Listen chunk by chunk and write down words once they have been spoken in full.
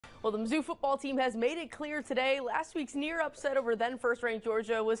Well, the Mizzou football team has made it clear today last week's near upset over then first-ranked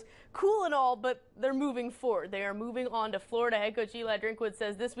Georgia was cool and all, but they're moving forward. They are moving on to Florida. Head coach Eli Drinkwood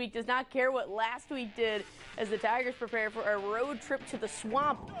says this week does not care what last week did as the Tigers prepare for a road trip to the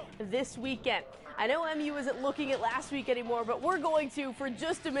Swamp this weekend. I know MU isn't looking at last week anymore, but we're going to for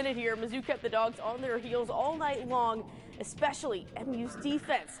just a minute here. Mizzou kept the Dogs on their heels all night long, especially MU's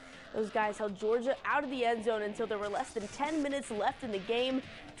defense. Those guys held Georgia out of the end zone until there were less than 10 minutes left in the game.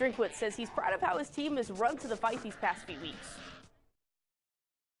 Drinkwood says he's proud of how his team has run to the fight these past few weeks.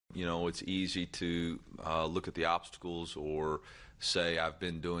 You know, it's easy to look at the obstacles or say I've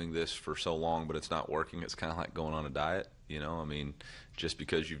been doing this for so long, but it's not working. It's kind of like going on a diet. You know, I mean, just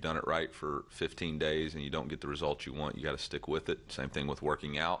because you've done it right for 15 days and you don't get the results you want, you got to stick with it. Same thing with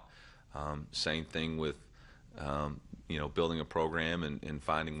working out. Same thing with, you know, building a program and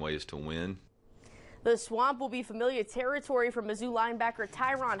finding ways to win. The Swamp will be familiar territory for Mizzou linebacker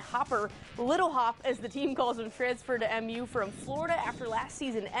Tyron Hopper. Little Hop, as the team calls him, transferred to MU from Florida after last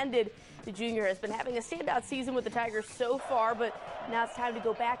season ended. The junior has been having a standout season with the Tigers so far, but now it's time to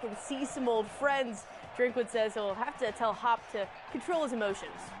go back and see some old friends. Drinkwood says he'll have to tell Hop to control his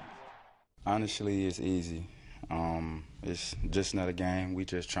emotions. Honestly, it's easy. It's just another game. We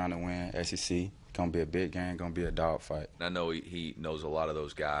just trying to win SEC. Gonna be a big game, gonna be a dogfight. I know he knows a lot of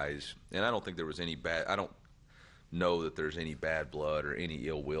those guys, and I don't think there was any bad. I don't know that there's any bad blood or any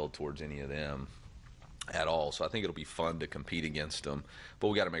ill will towards any of them at all. So I think it'll be fun to compete against them, but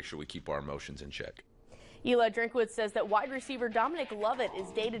we got to make sure we keep our emotions in check. Eli Drinkwood says that wide receiver Dominic Lovett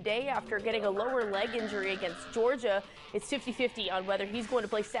is day-to-day after getting a lower leg injury against Georgia. It's 50-50 on whether he's going to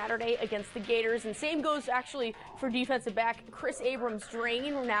play Saturday against the Gators. And same goes actually for defensive back Chris Abrams.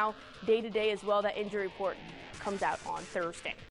 Drain now day-to-day as well. That injury report comes out on Thursday.